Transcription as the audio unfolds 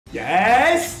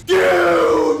Yes?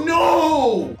 Dude,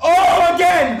 no! Oh,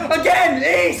 again,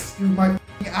 ace! Dude, my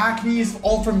acne is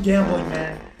all from gambling,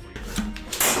 man.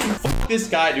 Fuck this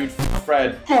guy, dude. Fuck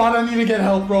Fred. God, I need to get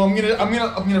help, bro. I'm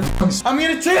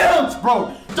gonna tilt,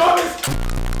 bro.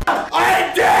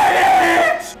 I did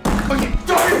it! Okay,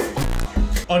 darn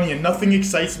it! Onion, nothing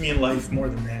excites me in life more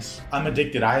than this. I'm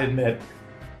addicted, I admit.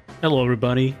 Hello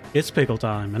everybody, it's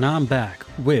PickleTime, and I'm back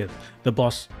with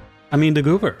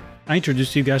theGoobr. I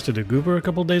introduced you guys to theGoobr a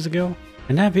couple days ago,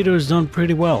 and that video has done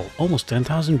pretty well, almost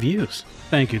 10,000 views.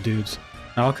 Thank you dudes.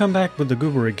 Now I'll come back with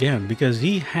theGoobr again because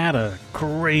he had a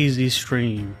crazy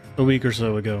stream a week or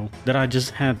so ago that I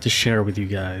just had to share with you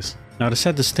guys. Now to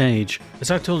set the stage, as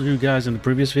I told you guys in the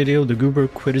previous video,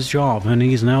 theGoobr quit his job and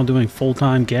he's now doing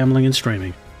full-time gambling and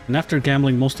streaming. And after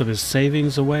gambling most of his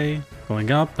savings away,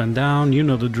 going up and down, you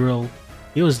know the drill,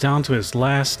 he was down to his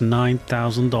last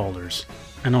 $9,000.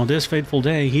 And on this fateful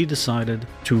day, he decided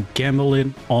to gamble it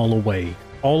all away.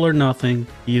 All or nothing,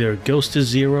 either goes to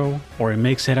zero or he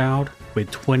makes it out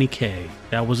with 20k.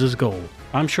 That was his goal.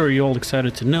 I'm sure you're all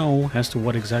excited to know as to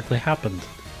what exactly happened.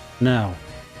 Now,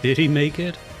 did he make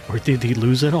it? Or did he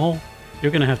lose it all?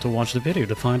 You're gonna have to watch the video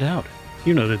to find out.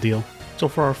 You know the deal. So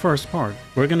for our first part,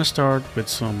 we're gonna start with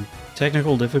some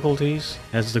technical difficulties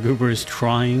as theGoobr is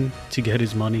trying to get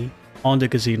his money on the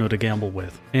casino to gamble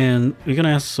with. And we're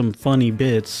gonna have some funny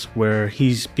bits where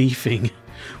he's beefing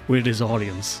with his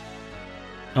audience.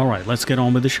 Alright, let's get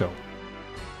on with the show.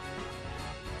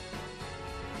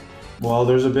 Well,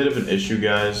 there's a bit of an issue,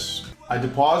 guys. I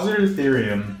deposited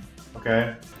Ethereum,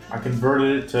 okay? I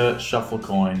converted it to Shuffle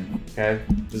Coin, okay?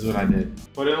 This is what I did.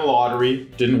 Put in a lottery,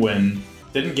 didn't win.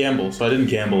 Didn't gamble, so I didn't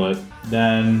gamble it.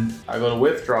 Then I go to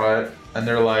withdraw it, and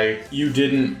they're like, you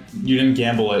didn't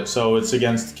gamble it, so it's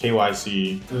against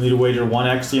KYC. You need to wager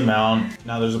 1x the amount.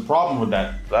 Now there's a problem with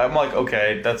that. I'm like,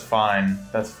 okay, that's fine,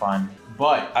 that's fine.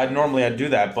 But I'd do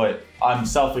that, but I'm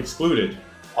self-excluded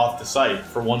off the site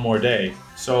for one more day.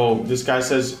 So this guy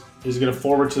says he's gonna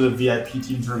forward to the VIP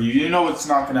team's review. You know it's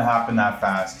not gonna happen that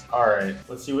fast. All right,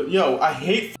 let's see what, yo, I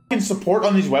hate fucking support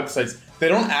on these websites. They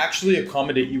don't actually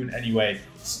accommodate you in any way.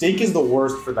 Stake is the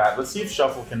worst for that. Let's see if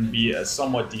Shuffle can be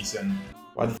somewhat decent.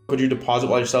 Why the fuck would you deposit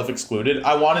while you're self-excluded?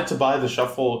 I wanted to buy the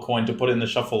Shuffle coin to put in the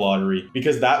Shuffle lottery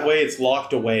because that way it's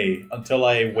locked away until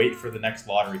I wait for the next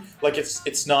lottery. Like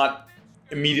it's not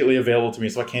immediately available to me,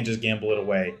 so I can't just gamble it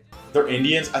away. They're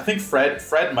Indians. I think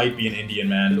Fred might be an Indian,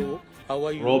 man. Hello. How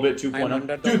are you? Rollbit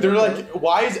 2.0. Dude, they're like,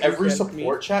 why is every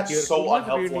support chat so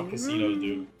unhelpful on casinos,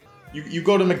 dude? You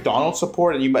go to McDonald's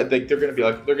support and you might think they're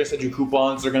gonna send you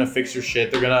coupons, they're gonna fix your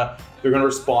shit, they're gonna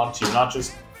respond to you, not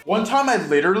just. One time I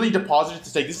literally deposited to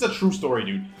stake. This is a true story,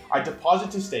 dude. I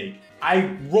deposit to stake.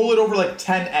 I roll it over like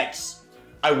 10x.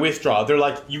 I withdraw. They're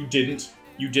like, you didn't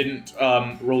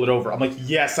roll it over. I'm like,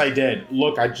 yes, I did.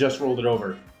 Look, I just rolled it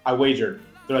over. I wagered.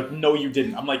 They're like, no, you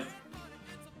didn't. I'm like,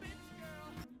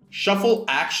 Shuffle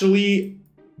actually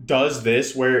does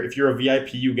this where if you're a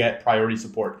VIP, you get priority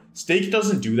support. Stake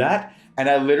doesn't do that. And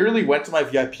I literally went to my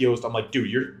VIP host. I'm like,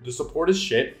 dude, the support is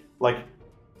shit. Like,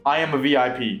 I am a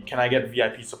VIP. Can I get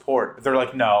VIP support? But they're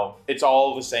like, no, it's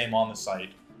all the same on the site.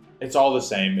 It's all the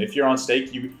same. If you're on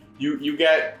stake, you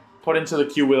get put into the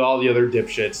queue with all the other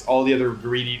dipshits, all the other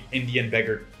greedy Indian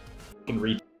beggar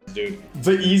retards, dude.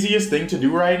 The easiest thing to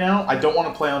do right now, I don't want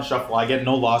to play on Shuffle. I get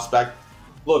no loss back.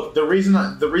 Look, the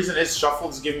reason is Shuffle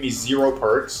is giving me 0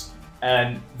 perks,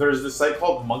 and there's this site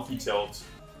called Monkey Tilt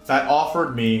that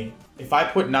offered me, if I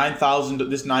put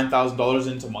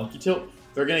 $9,000 into Monkey Tilt,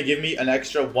 they're gonna give me an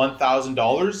extra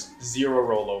 $1,000, 0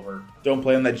 rollover. Don't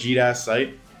play on that G-ass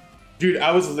site. Dude, I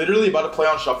was literally about to play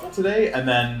on Shuffle today, and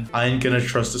then I ain't gonna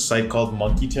trust a site called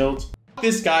Monkey Tilt. Fuck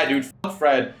this guy, dude. Fuck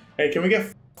Fred. Hey, can we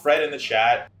get Fred in the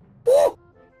chat?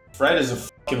 Fred is a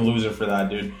fucking loser for that,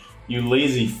 dude. You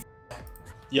lazy.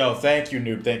 Yo, thank you,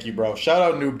 Noob. Thank you, bro. Shout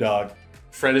out, Noob Dog.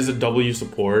 Fred is a W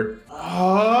support.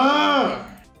 No,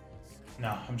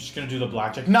 I'm just gonna do the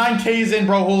blackjack. 9K's in,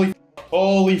 bro.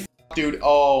 Holy dude.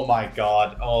 Oh my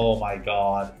god. Oh my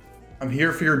god. I'm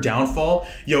here for your downfall.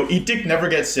 Yo, Eat Dick never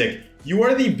gets sick. You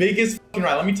are the biggest fucking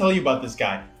rat. Let me tell you about this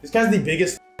guy. This guy's the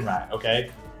biggest fucking rat,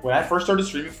 okay? When I first started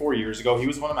streaming 4 years ago, he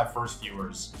was one of my first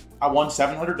viewers. I won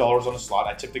 $700 on a slot.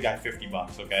 I tipped the guy 50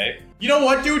 bucks, okay? You know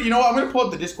what, dude? You know what? I'm gonna pull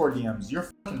up the Discord DMs. You're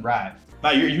a fucking rat. Nah,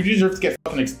 you deserve to get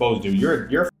fucking exposed, dude.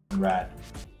 You're a fucking rat.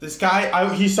 This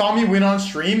guy, he saw me win on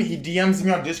stream. He DMs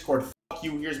me on Discord. Fuck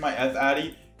you, here's my F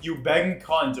Addy. You begging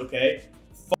cunt, okay?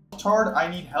 Fucktard, I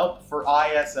need help for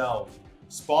ISL.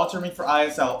 Sponsor me for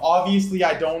ISL. Obviously,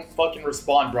 I don't fucking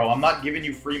respond, bro. I'm not giving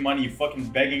you free money, you fucking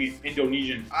begging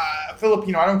Indonesian.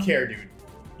 Filipino, I don't care, dude.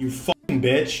 You fucking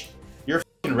bitch. You're a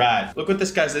fucking fucking rat. Look what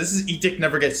this guy says. This is eat dick,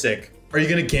 never get sick. Are you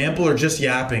gonna gamble or just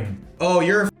yapping? Oh,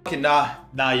 you're fucking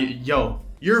yo.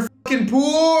 You're fucking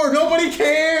poor. Nobody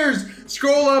cares.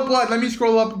 Scroll up. What? Let me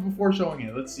scroll up before showing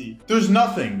it. Let's see. There's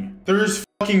nothing. There's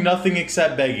fucking nothing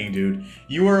except begging, dude.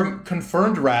 You are a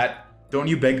confirmed rat. Don't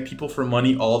you beg people for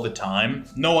money all the time?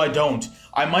 No, I don't.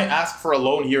 I might ask for a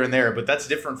loan here and there, but that's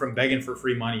different from begging for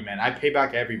free money, man. I pay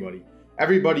back everybody.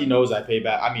 Everybody knows I pay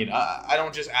back. I mean, I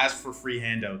don't just ask for free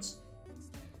handouts.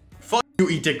 Fuck you,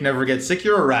 eat dick, never get sick.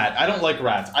 You're a rat. I don't like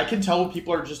rats. I can tell when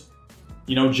people are just,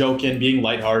 you know, joking, being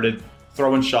lighthearted,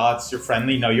 throwing shots. You're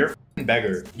friendly. No, you're a fucking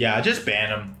beggar. Yeah, just ban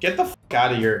him. Get the fuck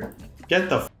out of here. Get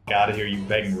the fuck out of here, you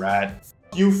begging rat.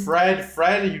 You, Fred.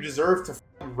 Fred, you deserve to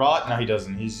fucking rot. No, he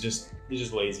doesn't. He's just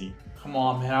lazy. Come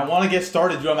on, man. I want to get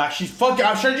started, dude. I'm actually fucking.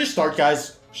 Should I just start,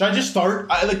 guys? Should I just start?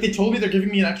 Like, they told me they're giving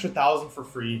me an extra 1,000 for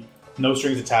free. No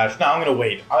strings attached. No, I'm gonna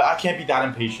wait. I can't be that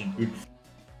impatient, dude.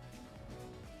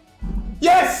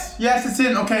 Yes! Yes, it's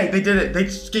in. Okay, they did it. They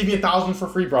just gave me 1,000 for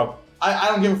free, bro. I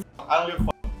don't give a fuck. I don't give a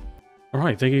fuck.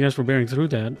 Alright, thank you guys for bearing through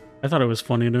that. I thought it was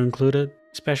funny to include it,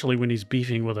 especially when he's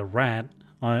beefing with a rat.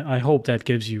 I hope that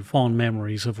gives you fond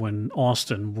memories of when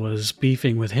Austin was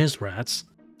beefing with his rats.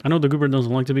 I know theGoobr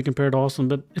doesn't like to be compared to Austin,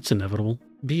 but it's inevitable.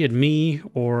 Be it me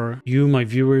or you, my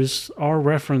viewers, our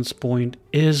reference point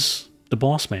is the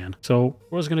boss man. So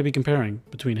we're just going to be comparing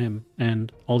between him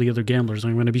and all the other gamblers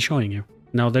I'm going to be showing you.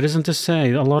 Now, that isn't to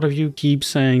say, a lot of you keep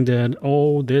saying that,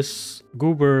 oh, this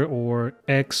Goobr or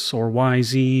X or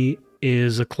YZ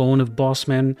is a clone of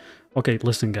Bossman. Okay,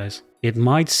 listen, guys. It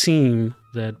might seem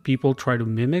that people try to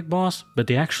mimic Boss, but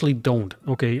they actually don't.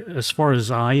 Okay, as far as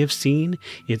I have seen,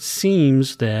 it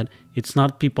seems that it's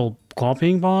not people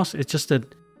copying Boss. It's just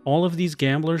that all of these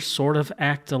gamblers sort of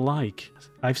act alike.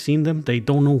 I've seen them. They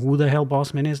don't know who the hell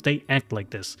Bossman is. They act like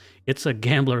this. It's a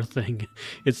gambler thing.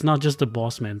 It's not just a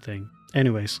Bossman thing.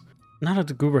 Anyways, now that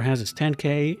theGoobr has its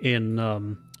 10K in,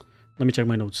 let me check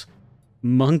my notes.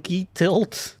 Monkey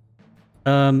Tilt.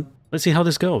 Let's see how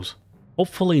this goes.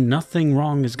 Hopefully nothing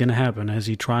wrong is gonna happen as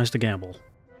he tries to gamble.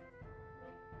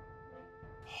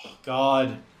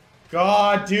 God.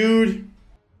 God, dude.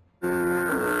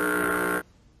 I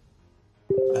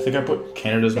think I put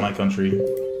Canada's my country.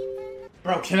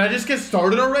 Bro, can I just get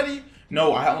started already?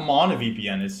 No, I'm on a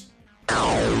VPN.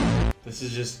 This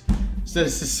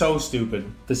is so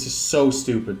stupid. This is so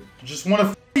stupid. I just want to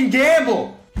fucking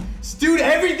gamble. Dude,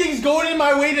 everything's going in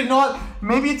my way to not...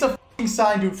 Maybe it's a fucking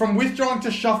sign, dude. From withdrawing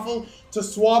to shuffle to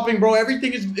swapping, bro.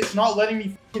 Everything is... It's not letting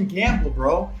me fucking gamble,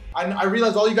 bro. I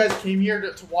realize all you guys came here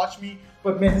to watch me.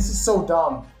 But man, this is so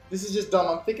dumb. This is just dumb.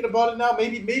 I'm thinking about it now.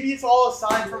 Maybe it's all a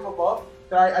sign from above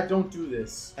that I don't do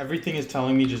this. Everything is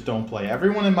telling me just don't play.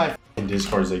 Everyone in my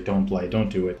Discord is like, don't play, don't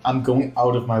do it. I'm going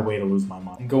out of my way to lose my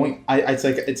mind. I'm going, it's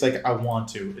like I want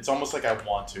to. It's almost like I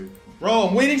want to. Bro,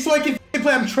 I'm waiting so I can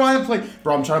play. I'm trying to play.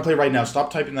 Bro, I'm trying to play right now.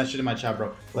 Stop typing that shit in my chat,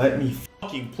 bro. Let me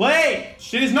fucking play.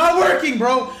 Shit is not working,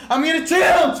 bro. I'm gonna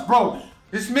tilt, bro.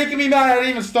 This is making me mad. I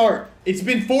didn't even start. It's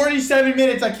been 47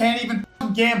 minutes. I can't even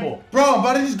gamble. Bro, I'm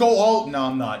about to just go all... No,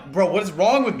 I'm not. Bro, what is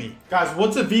wrong with me? Guys,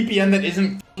 what's a VPN that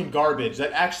isn't fucking garbage,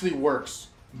 that actually works?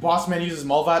 Bossman uses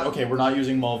Mulvad? Okay, we're not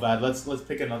using Mulvad. Let's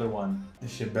pick another one.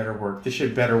 This shit better work. This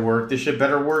shit better work. This shit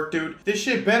better work, dude. This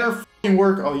shit better fucking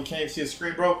work. Oh, you can't even see the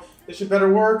screen, bro. This shit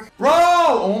better work. Bro!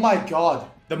 Oh my god.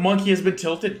 The monkey has been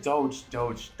tilted. Doge.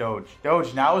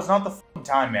 Now is not the fucking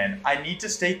time, man. I need to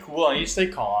stay cool. I need to stay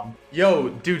calm. Yo,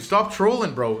 dude, stop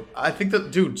trolling, bro. I think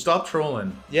that... Dude, stop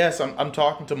trolling. Yes, I'm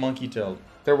talking to Monkey Tilt.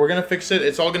 There, we're gonna fix it.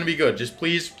 It's all gonna be good. Just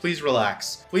please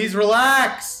relax. Please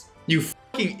relax. You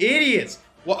fucking idiots.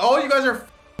 Well, all you guys are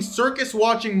fucking circus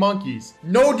watching monkeys.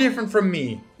 No different from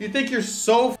me. You think you're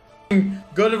so fucking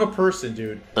good of a person,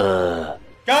 dude.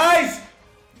 Guys!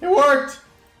 It worked.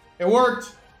 It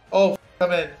worked. Oh,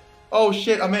 I'm in. Oh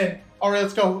shit, I'm in. Alright,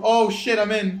 let's go. Oh shit,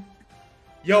 I'm in.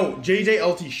 Yo,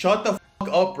 JJLT, shut the fuck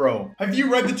up, bro. Have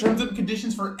you read the terms and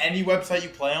conditions for any website you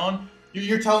play on?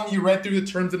 You're telling me you read through the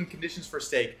terms and conditions for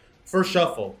stake, for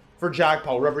shuffle, for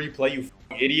jackpot, wherever you play, you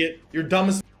fucking idiot. You're dumb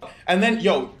as fuck. And then,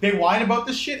 yo, they whine about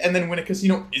this shit, and then when a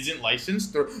casino isn't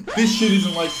licensed, this shit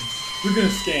isn't licensed. You're gonna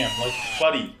scam. Like,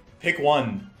 buddy, pick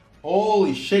one.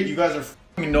 Holy shit, you guys are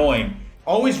fucking annoying.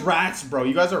 Always rats, bro.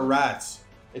 You guys are rats.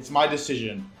 It's my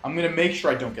decision. I'm gonna make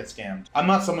sure I don't get scammed. I'm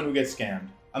not someone who gets scammed.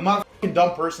 I'm not a fucking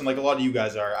dumb person like a lot of you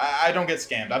guys are. I don't get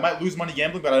scammed. I might lose money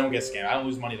gambling, but I don't get scammed. I don't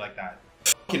lose money like that.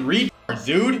 Fucking retards,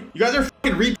 dude. You guys are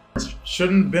fucking retards.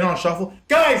 Shouldn't have been on shuffle.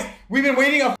 Guys, we've been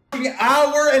waiting a fucking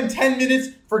hour and 10 minutes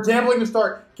for gambling to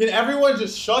start. Can everyone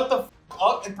just shut the fuck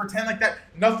up and pretend like that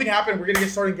nothing happened? We're gonna get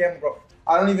started gambling, bro.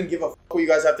 I don't even give a fuck what you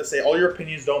guys have to say. All your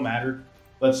opinions don't matter.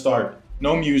 Let's start.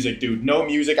 No music, dude. No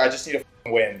music. I just need a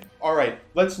win. All right,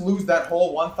 let's lose that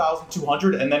whole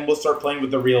 1,200 and then we'll start playing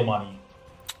with the real money.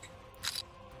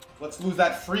 Let's lose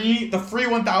that free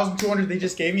 1,200 they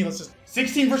just gave me. Let's just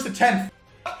 16 versus 10.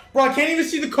 Bro, I can't even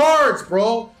see the cards,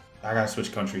 bro. I gotta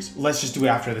switch countries. Let's just do it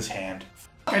after this hand.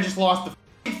 I just lost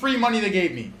the free money they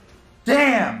gave me.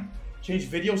 Damn. Change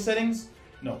video settings?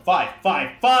 No, 5.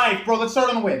 Bro, let's start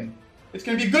on the win. It's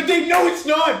gonna be a good day. No, it's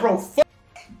not, bro. Fuck.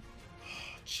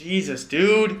 Jesus,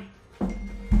 dude.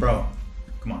 Bro,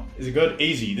 come on. Is it good?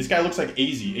 AZ. This guy looks like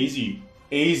AZ.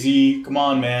 Come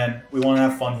on, man. We want to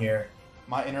have fun here.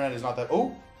 My internet is not that.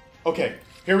 Oh, okay.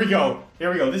 Here we go.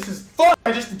 This is fun.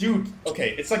 Dude.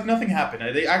 Okay, it's like nothing happened.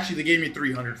 They gave me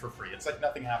 300 for free. It's like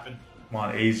nothing happened. Come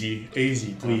on, AZ, please.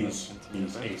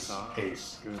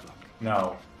 Ace.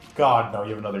 No. God, no. You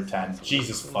have another 10.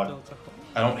 Jesus fuck.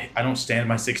 I don't stand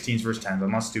my 16s versus 10s.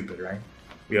 I'm not stupid, right?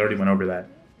 We already went over that.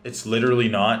 It's literally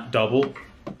not double.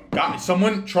 Got me.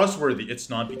 Someone trustworthy. It's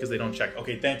not because they don't check.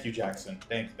 Okay, thank you, Jackson.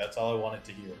 Thank you. That's all I wanted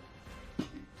to hear.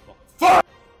 Fuck!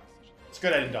 It's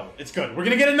good I didn't double. It's good. We're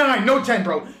gonna get a 9. No 10,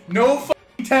 bro. No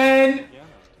fucking 10.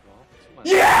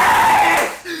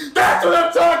 Yes! That's what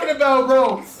I'm talking about,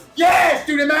 bro. Yes,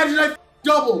 dude. Imagine I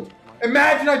doubled.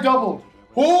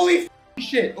 Holy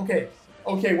shit. Okay.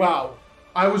 Wow.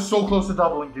 I was so close to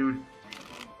doubling, dude.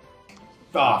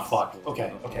 Ah, fuck.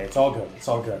 Okay. It's all good.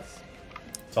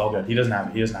 He doesn't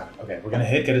have it. Okay, we're gonna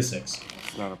get a 6.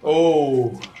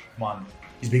 Oh, come on.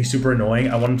 He's being super annoying.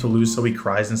 I want him to lose so he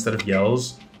cries instead of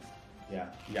yells.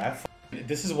 Yeah.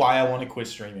 This is why I want to quit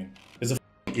streaming. There's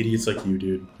idiots like you,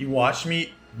 dude. You watch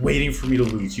me waiting for me to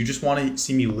lose. You just want to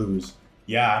see me lose.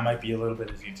 Yeah, I might be a little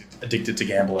bit addicted to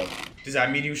gambling. Does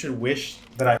that mean you should wish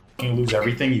that I lose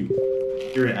everything?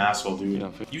 You're an asshole, dude.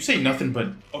 You say nothing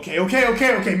but okay.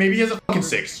 Maybe he has a fucking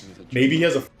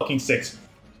 6.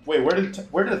 Wait, where did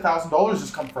 $1,000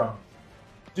 just come from?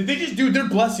 Did they just, dude, they're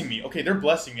blessing me. Okay, they're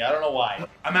blessing me. I don't know why.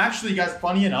 I'm actually, guys,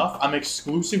 funny enough, I'm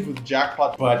exclusive with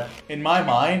Jackpot, but in my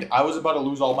mind, I was about to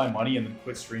lose all my money and then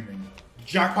quit streaming.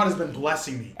 Jackpot has been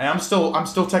blessing me. And I'm still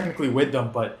technically with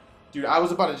them, but dude, I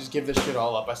was about to just give this shit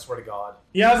all up, I swear to God.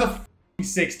 He has a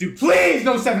 6, dude. Please,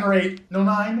 no 7 or 8. No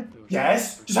 9.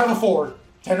 Yes. Just have a 4.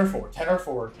 10 or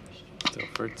 4.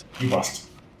 You bust.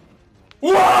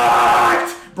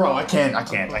 What? Bro, I can't.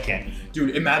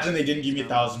 Dude, imagine they didn't give me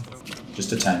 1,000.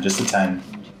 Just a 10.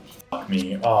 Fuck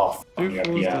me. Oh, fuck me up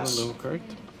the ass.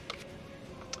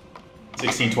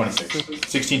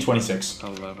 1626.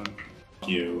 11. Fuck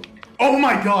you. Oh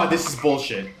my god, this is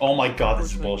bullshit. I'm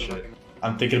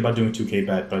thinking about doing 2K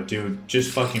bet, but dude,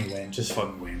 just fucking win.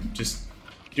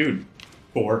 Dude.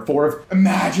 4.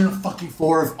 Imagine a fucking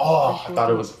 4. Oh, I thought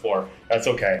it was a 4. That's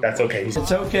okay. It's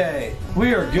okay.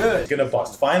 We are good. He's gonna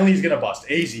bust. Finally, he's gonna bust.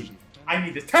 AZ. I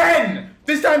need this. 10!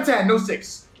 This time 10, no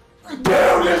 6. Dude,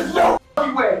 there's no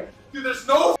fucking way. There's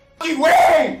no fucking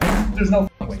way.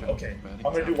 Okay,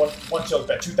 I'm gonna do one choke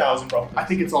bet. 2,000, bro. I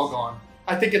think it's all gone.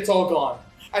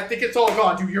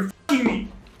 Dude, you're fucking me.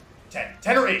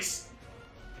 10 or ace.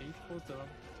 8 was done.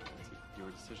 Your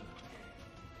decision.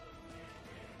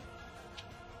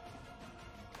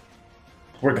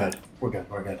 We're good.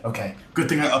 Okay. Good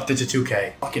thing I upped it to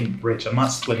 2K. Fucking rich. I'm not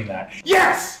splitting that.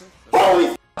 Yes! Holy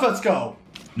f***, let's go!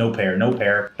 No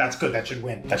pair. That's good. That should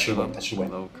win.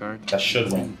 Low card. That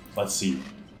should win. Let's see.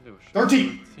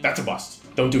 13! That's a bust.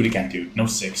 Don't do it again, dude. No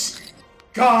 6.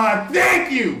 God,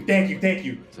 thank you!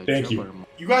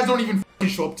 You guys don't even f***ing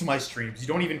show up to my streams. You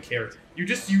don't even care. You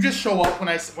just show up when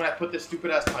I put this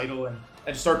stupid ass title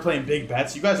and start playing big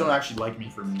bets. You guys don't actually like me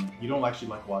for me. You don't actually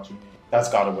like watching me. That's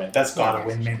gotta win,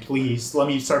 man. Please, let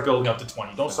me start building up to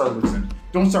 20. Don't start losing.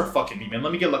 Don't start fucking me, man.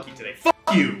 Let me get lucky today.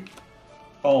 Fuck you!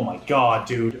 Oh my god,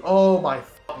 dude. Oh my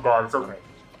fucking god. It's okay.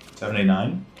 7, 8,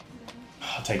 9.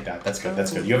 I'll take that. That's good.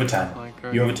 You have a 10.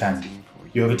 You have a 10.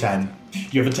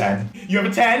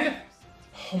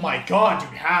 Oh my god, dude.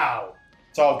 How?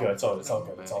 It's all good.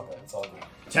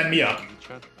 10 me up.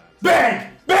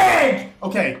 Bang!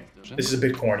 Okay. This is a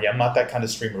bit corny. I'm not that kind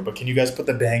of streamer, but can you guys put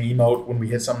the bang emote when we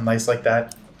hit something nice like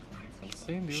that?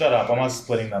 Shut up. I'm not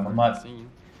splitting them. I'm not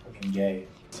fucking gay.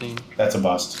 That's a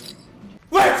bust.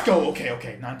 Let's go! Okay.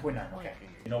 9.9. Okay.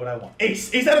 You know what I want?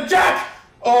 Ace out of Jack!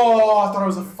 Oh, I thought it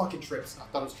was a fucking trips.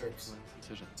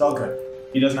 It's all good.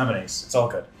 He doesn't have an ace. It's all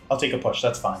good. I'll take a push.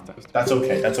 That's fine. That's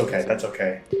okay. For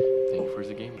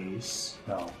the game. Ace.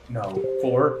 No.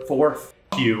 4.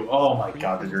 You. Oh my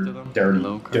god, you're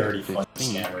dirty fucking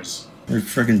scammers. They're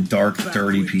freaking dark,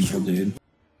 dirty people, dude.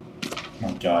 Oh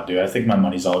my god, dude. I think my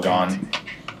money's all gone.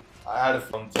 I had a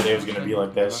feeling today was gonna be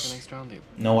like this.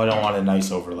 No, I don't want a nice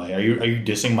overlay. Are you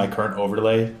dissing my current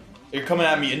overlay? You're coming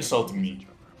at me, insulting me.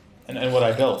 And what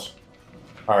I built.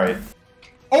 Alright.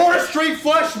 Or a straight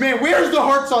flush, man! Where's the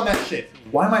hearts on that shit?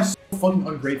 Why am I so fucking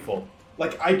ungrateful?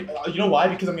 Like, you know why?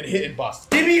 Because I'm gonna hit and bust.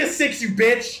 Give me a 6, you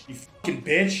bitch! You fucking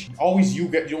bitch. Always you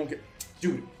don't get...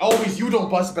 Dude, always you don't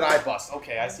bust, but I bust.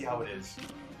 Okay, I see how it is.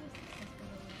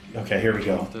 Okay, here we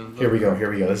go. Here we go.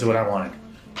 This is what I wanted.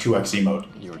 2x emote.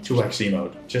 2x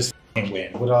emote. Just fucking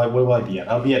win. What will I be at?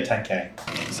 I'll be at 10k.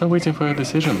 Still waiting for a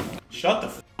decision. Shut the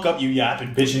fuck up, you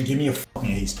yapping bitch, and give me a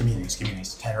fucking ace. Give me an ace. Give me an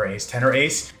ace. 10 or ace. 10 or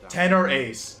ace. 10 or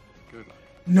ace. Good luck.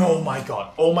 No, my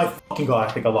god. Oh my fucking god.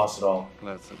 I think I lost it all.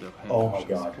 Oh my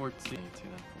god.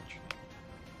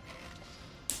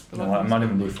 You know what? I'm not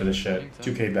even moved for this shit.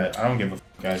 2k bet. I don't give a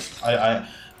fuck, guys.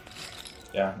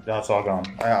 Yeah, that's all gone.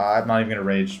 I'm not even gonna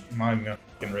rage. I'm not even gonna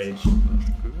fucking rage.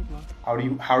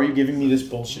 How are you giving me this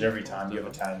bullshit every time you have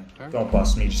a 10? Don't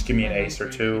bust me. Just give me an ace or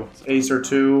 2. Ace or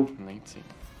 2.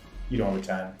 You don't have a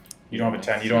 10. You don't have a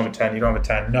 10. You don't have a 10. You don't have a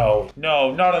 10. No,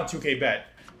 not on 2k bet.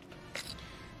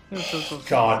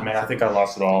 God, man, I think I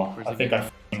lost it all. I think I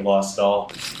fucking lost it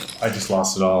all. I just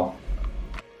lost it all.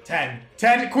 10.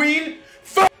 10, queen.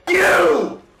 Fuck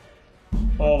you!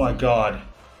 Oh my god.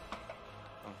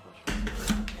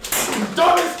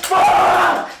 Dumb as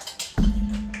fuck!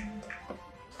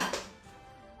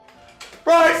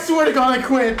 Bro, I swear to god I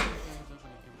quit!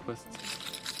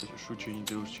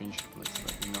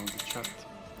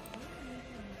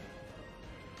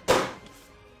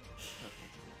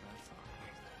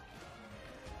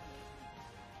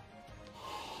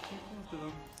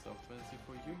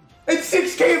 It's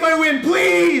 6k if I win,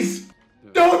 please!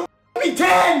 Don't me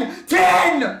 10!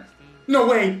 10! No,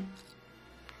 wait.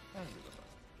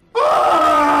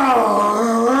 Oh,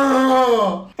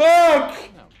 fuck!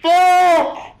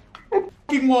 Fuck! I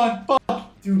fucking won.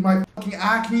 Fuck! Dude, my fucking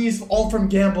acne is all from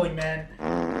gambling, man.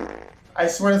 I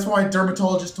swear that's what my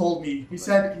dermatologist told me. He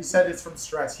said it's from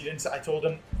stress. He didn't. I told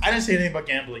him I didn't say anything about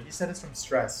gambling. He said it's from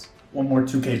stress. One more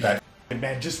 2k bet.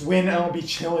 Man, just win and I'll be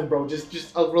chilling, bro.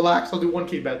 Just I'll relax. I'll do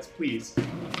 1k bets, please.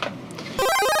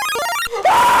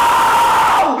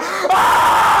 Oh!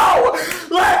 Oh!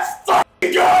 Let's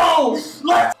fucking go!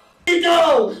 Let's fucking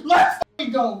go! Let's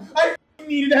fucking go! I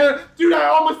needed her. Dude, I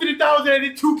almost did 1,000. I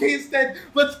did 2k instead.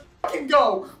 Let's fucking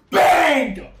go!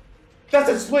 Bang! That's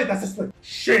a split. That's a split.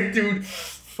 Shit, dude.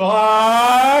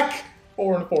 Fuck!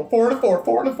 4 and a 4. 4 and a 4.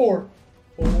 4 and a 4.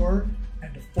 4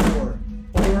 and a 4.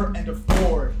 4 and a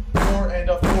 4. 4 and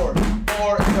a 4.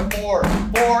 4 and a 4.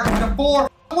 4 and a 4.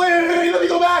 Wait, let me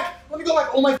go back. Let me go back.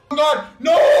 Oh my god.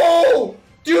 No!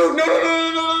 Dude,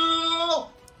 no.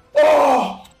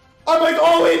 Oh! I'm like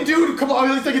all in, dude. Come on,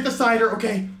 at least I get the cider.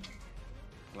 Okay.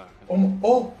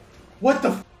 Oh. What the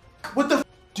f? What the f?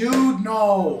 Dude,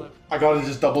 no. I gotta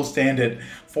just double stand it.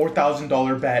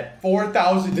 $4,000 bet.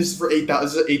 4,000. This is for 8,000.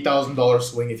 This is an $8,000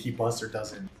 swing if he busts or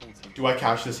doesn't. Do I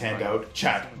cash this hand out?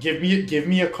 Chat, give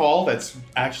me a call that's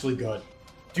actually good.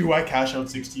 Do I cash out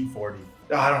 1640?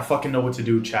 I don't fucking know what to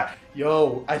do, chat.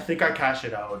 Yo, I think I cash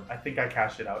it out.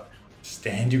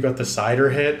 Stand, you got the cider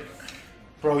hit?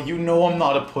 Bro, you know I'm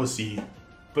not a pussy.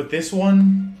 But this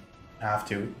one, I have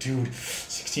to. Dude,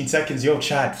 16 seconds. Yo,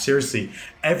 chat, seriously.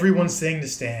 Everyone's saying to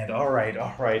stand. Alright,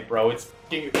 bro. It's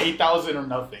fucking 8,000 or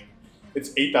nothing.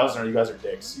 It's 8,000 or you guys are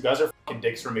dicks. You guys are fucking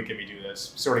dicks for making me do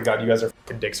this. Swear to God, you guys are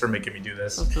fucking dicks for making me do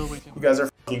this. You guys are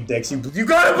fucking dicks. You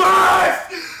gotta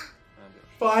bust!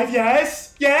 5,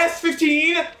 yes! Yes!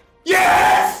 15!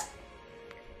 Yes!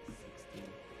 16,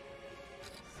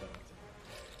 17.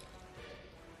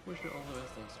 Wish you all the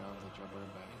best next round that you're very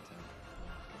bad at.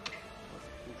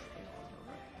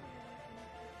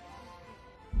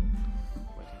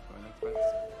 Waiting for next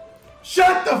bet.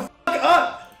 Shut the fuck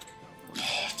up!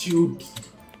 Dude.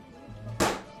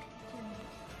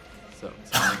 So,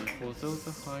 also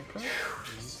the high card.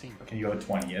 Okay, you have a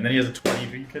 20, and then he has a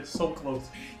 20. You get so close.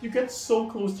 You get so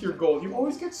close to your goal. You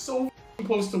always get so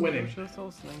close to winning.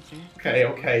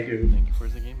 Okay, dude. Thank you for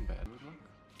the game. Bad good luck.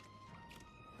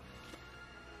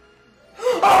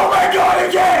 Oh my god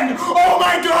again! Oh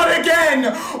my god again!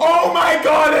 Oh my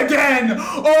god again!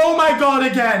 Oh my god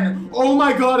again! Oh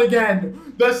my god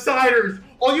again! The ciders!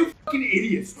 All you fucking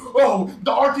idiots! Oh,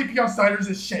 the RTP on ciders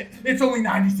is shit. It's only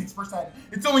 96%.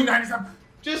 It's only 97%.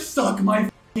 Just suck my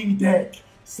fucking dick.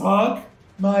 Suck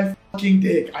my fucking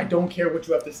dick. I don't care what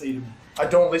you have to say to me. I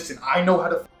don't listen. I know how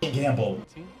to fucking gamble.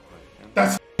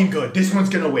 That's fucking good. This one's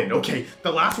gonna win. Okay,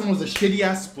 the last one was a shitty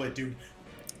ass split, dude.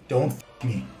 Don't fuck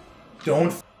me.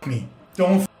 Don't fuck me.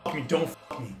 Don't fuck me. Don't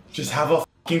fuck me. Just have a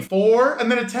fucking 4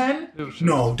 and then a 10?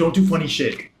 No, don't do funny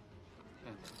shit.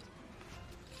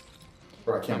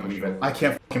 Bro, I can't believe it. I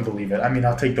can't fucking believe it. I mean,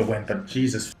 I'll take the win, but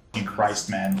Jesus fucking Christ,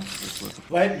 man.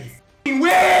 Let me fucking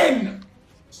win!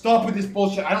 Stop with this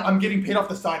bullshit. I'm getting paid off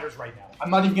the siders right now.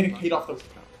 I'm not even getting paid off the...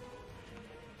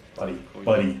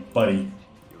 Buddy.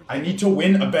 I need to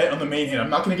win a bet on the main hand. I'm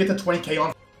not gonna get the 20k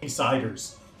on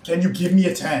siders. Can you give me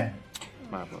a 10?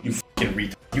 You fucking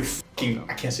retard. You fucking...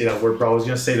 I can't say that word, bro. I was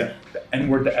gonna say that. The N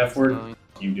word, the F word.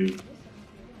 You, dude.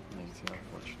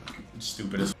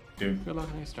 Stupid as fuck, dude.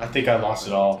 I think I lost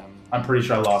it all. I'm pretty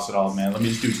sure I lost it all, man. Let me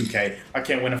just do 2k. I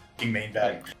can't win a fucking main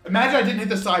bet. Imagine I didn't hit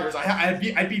the siders. I'd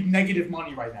be negative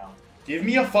money right now. Give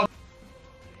me a fuck.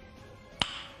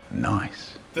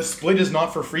 Nice. The split is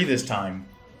not for free this time.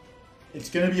 It's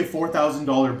gonna be a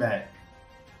 $4,000 bet.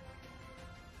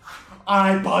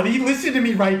 Alright, buddy, listen to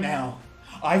me right now.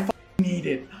 I fucking need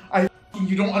it.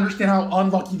 You don't understand how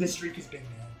unlucky this streak has been,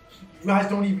 man. You guys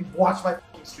don't even watch my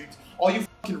fucking streams. All you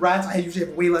fucking rats, I usually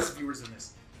have way less viewers than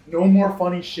this. No more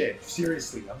funny shit.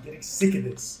 Seriously, I'm getting sick of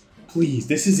this. Please,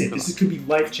 this is it. This could be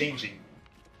life-changing.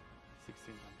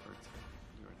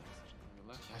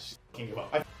 I fucking give up.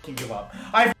 I fucking give up.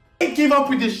 I fucking give up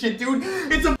with this shit, dude.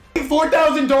 It's a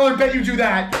 $4,000 bet you do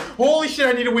that. Holy shit,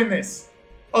 I need to win this.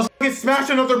 I'll fucking smash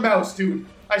another mouse, dude.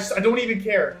 I don't even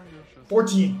care.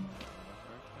 14.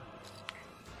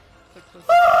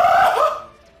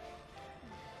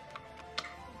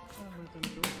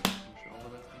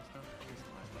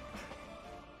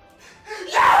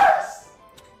 Yes!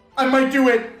 I might do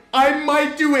it.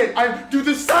 Dude,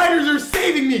 the siders are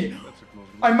saving me.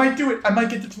 I might do it. I might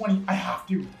get to 20. I have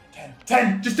to.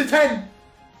 10. Just a 10.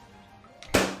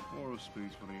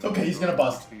 It's okay, he's gonna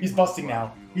bust. He's busting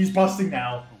now.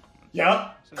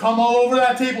 Yep. Come all over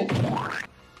that table.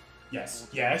 Yes.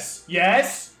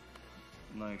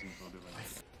 My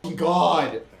fucking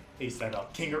God. Ace that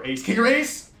up. King or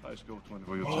ace. Oh.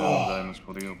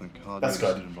 That's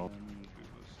good.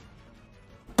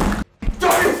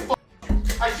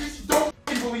 I just don't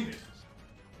believe it.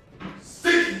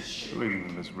 Sick of this shit.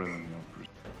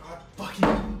 God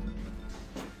fucking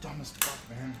dumb as fuck,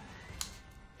 man.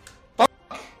 Fuck.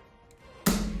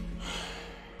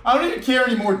 I don't even care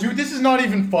anymore, dude. This is not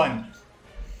even fun.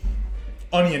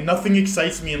 Onion, nothing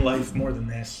excites me in life more than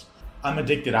this. I'm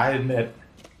addicted, I admit.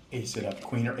 Ace it up,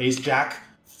 queen or ace jack.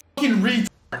 Fucking retard.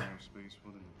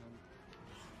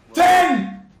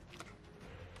 10!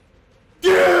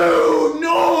 Dude,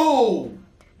 no!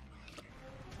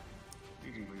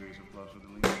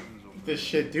 This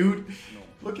shit, dude.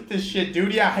 Look at this shit,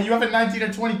 dude. Yeah, you have a 19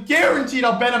 or 20. Guaranteed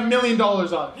I'll bet $1 million on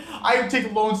it. I would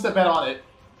take loans to bet on it.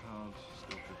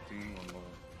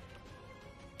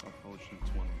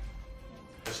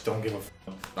 Just don't give a f.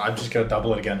 I'm just gonna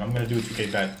double it again. I'm gonna do a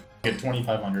 2k bet. Get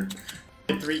 2,500.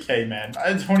 Get 3k, man.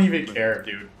 I don't even care,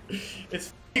 dude.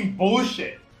 It's f***ing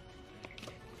bullshit.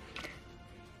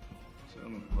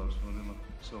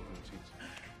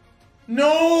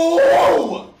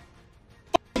 No!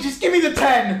 Just give me the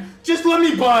 10. Just let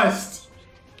me bust.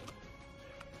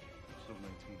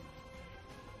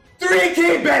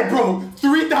 3k bet, bro.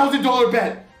 $3,000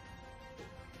 bet.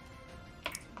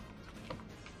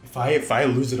 If I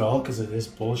lose it all because of this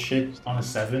bullshit on a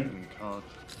 7,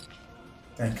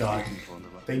 thank God.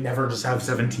 They never just have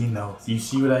 17 though. You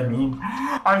see what I mean?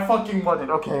 I fucking won it.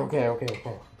 Okay.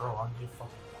 Bro, I'm just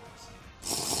fucking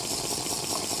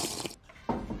relax.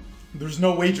 There's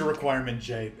no wager requirement,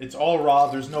 Jay. It's all raw.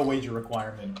 There's no wager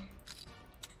requirement.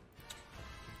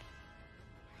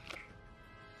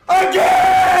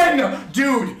 Again!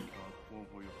 Dude!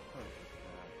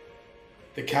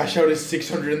 The cash out is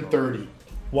 630.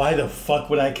 Why the fuck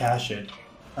would I cash it?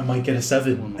 I might get a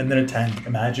 7 and then a 10.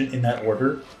 Imagine in that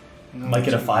order. I might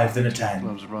get a 5, then a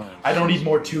 10. I don't need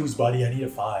more 2s, buddy. I need a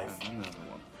 5.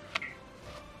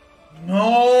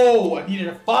 No! I needed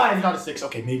a 5, not a 6.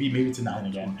 Okay, maybe it's a 9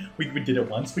 again. We did it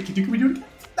once. Can we do it again?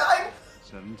 9!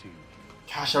 17.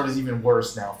 Cash out is even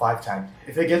worse now. 5-10.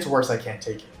 If it gets worse, I can't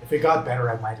take it. If it got better,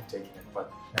 I might have taken it.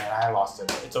 But, man, I lost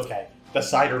it. It's okay. The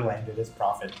cider landed its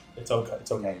profit. It's okay.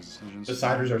 The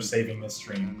ciders are saving this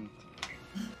stream.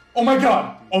 Oh my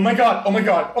god!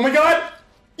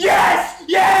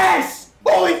 Yes!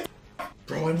 Holy f.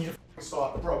 Bro, I need to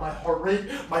stop. Bro, my heart rate,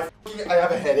 I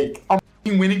have a headache. I'm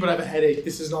winning, but I have a headache.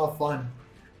 This is not fun.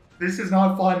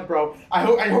 Bro. I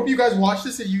hope you guys watch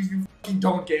this and you fucking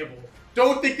don't gamble.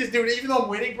 Don't think this, dude. Even though I'm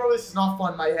winning, bro, this is not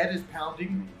fun. My head is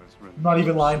pounding. I'm not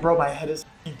even lying, bro. My head is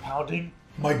fucking pounding.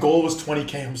 My goal was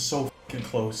 20k. I'm so fucking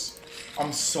close.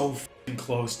 I'm so fucking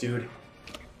close, dude.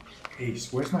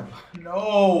 Ace, where's my...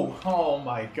 No! Oh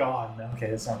my god. Okay,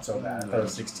 that's not so bad. I thought it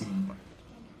was 16.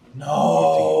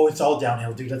 No! It's all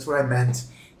downhill, dude. That's what I meant.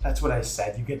 That's what I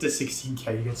said. You get to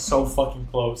 16k. You get so fucking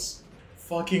close.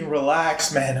 Fucking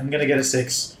relax, man. I'm gonna get a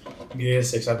 6. I'm gonna get a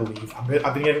 6, I believe.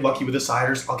 I've been getting lucky with the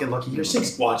siders. I'll get lucky here.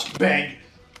 6. Watch. Bang.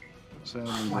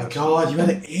 Oh my god, you had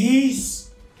an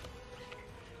ace!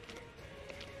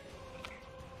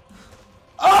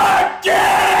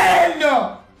 Again!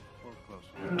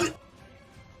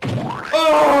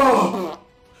 Oh!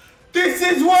 This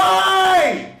is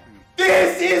why!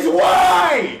 This is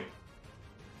why!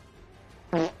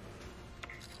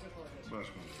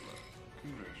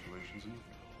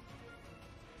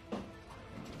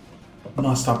 I'm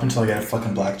not stopping until I get a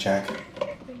fucking blackjack.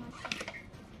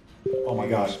 Oh my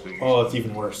god. Oh, it's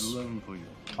even worse.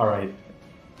 Alright.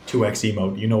 2x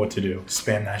emote. You know what to do.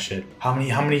 Spam that shit. How many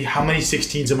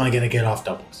 16s am I gonna get off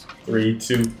doubles? 3,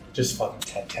 2, just fucking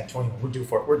 10, 10, 21. We're due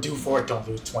for it. We're due for it. Don't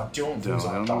lose 20. Don't lose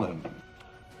on double.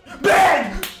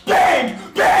 Bang! Bang!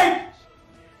 Bang!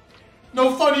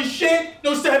 No funny shit!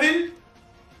 No 7!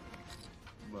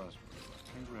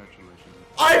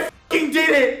 I fucking did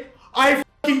it! I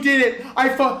fucking did it!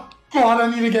 God,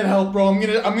 I need to get help, bro. I'm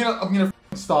gonna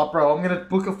stop, bro. I'm gonna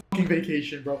book a fucking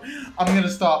vacation, bro. I'm gonna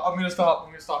stop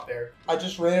there. I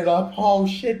just ran it up. Oh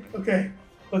shit. Okay.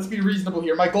 Let's be reasonable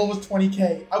here. My goal was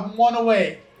 20K. I'm 1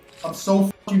 away. I'm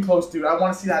so fucking close, dude. I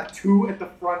want to see that 2 at the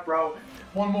front, bro.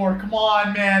 One more. Come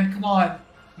on, man. Come on.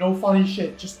 No funny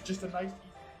shit. Just a nice